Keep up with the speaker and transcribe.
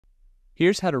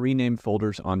Here's how to rename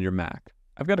folders on your Mac.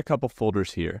 I've got a couple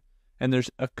folders here, and there's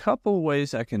a couple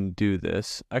ways I can do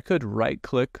this. I could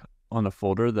right-click on a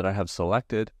folder that I have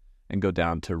selected and go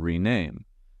down to Rename.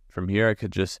 From here, I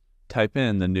could just type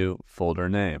in the new folder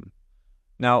name.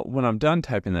 Now, when I'm done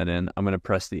typing that in, I'm going to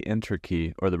press the Enter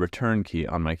key or the Return key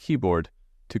on my keyboard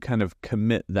to kind of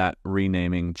commit that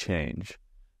renaming change.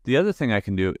 The other thing I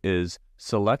can do is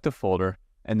select a folder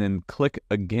and then click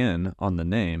again on the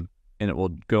name, and it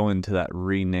will go into that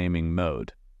renaming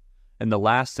mode. And the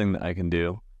last thing that I can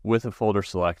do with a folder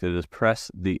selected is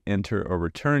press the Enter or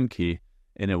Return key,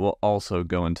 and it will also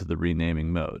go into the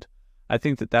renaming mode. I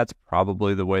think that that's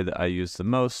probably the way that I use the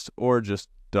most, or just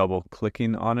double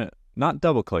clicking on it. Not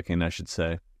double clicking, I should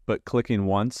say, but clicking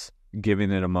once, giving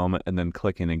it a moment, and then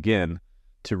clicking again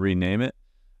to rename it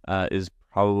is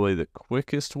probably the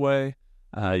quickest way.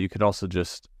 You could also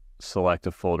just select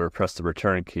a folder, press the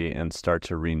Return key, and start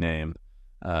to rename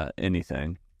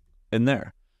anything in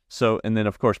there. So, and then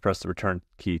of course press the Return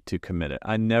key to commit it.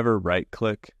 I never right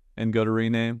click and go to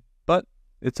rename, but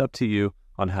it's up to you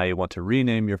on how you want to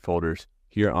rename your folders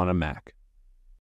here on a Mac.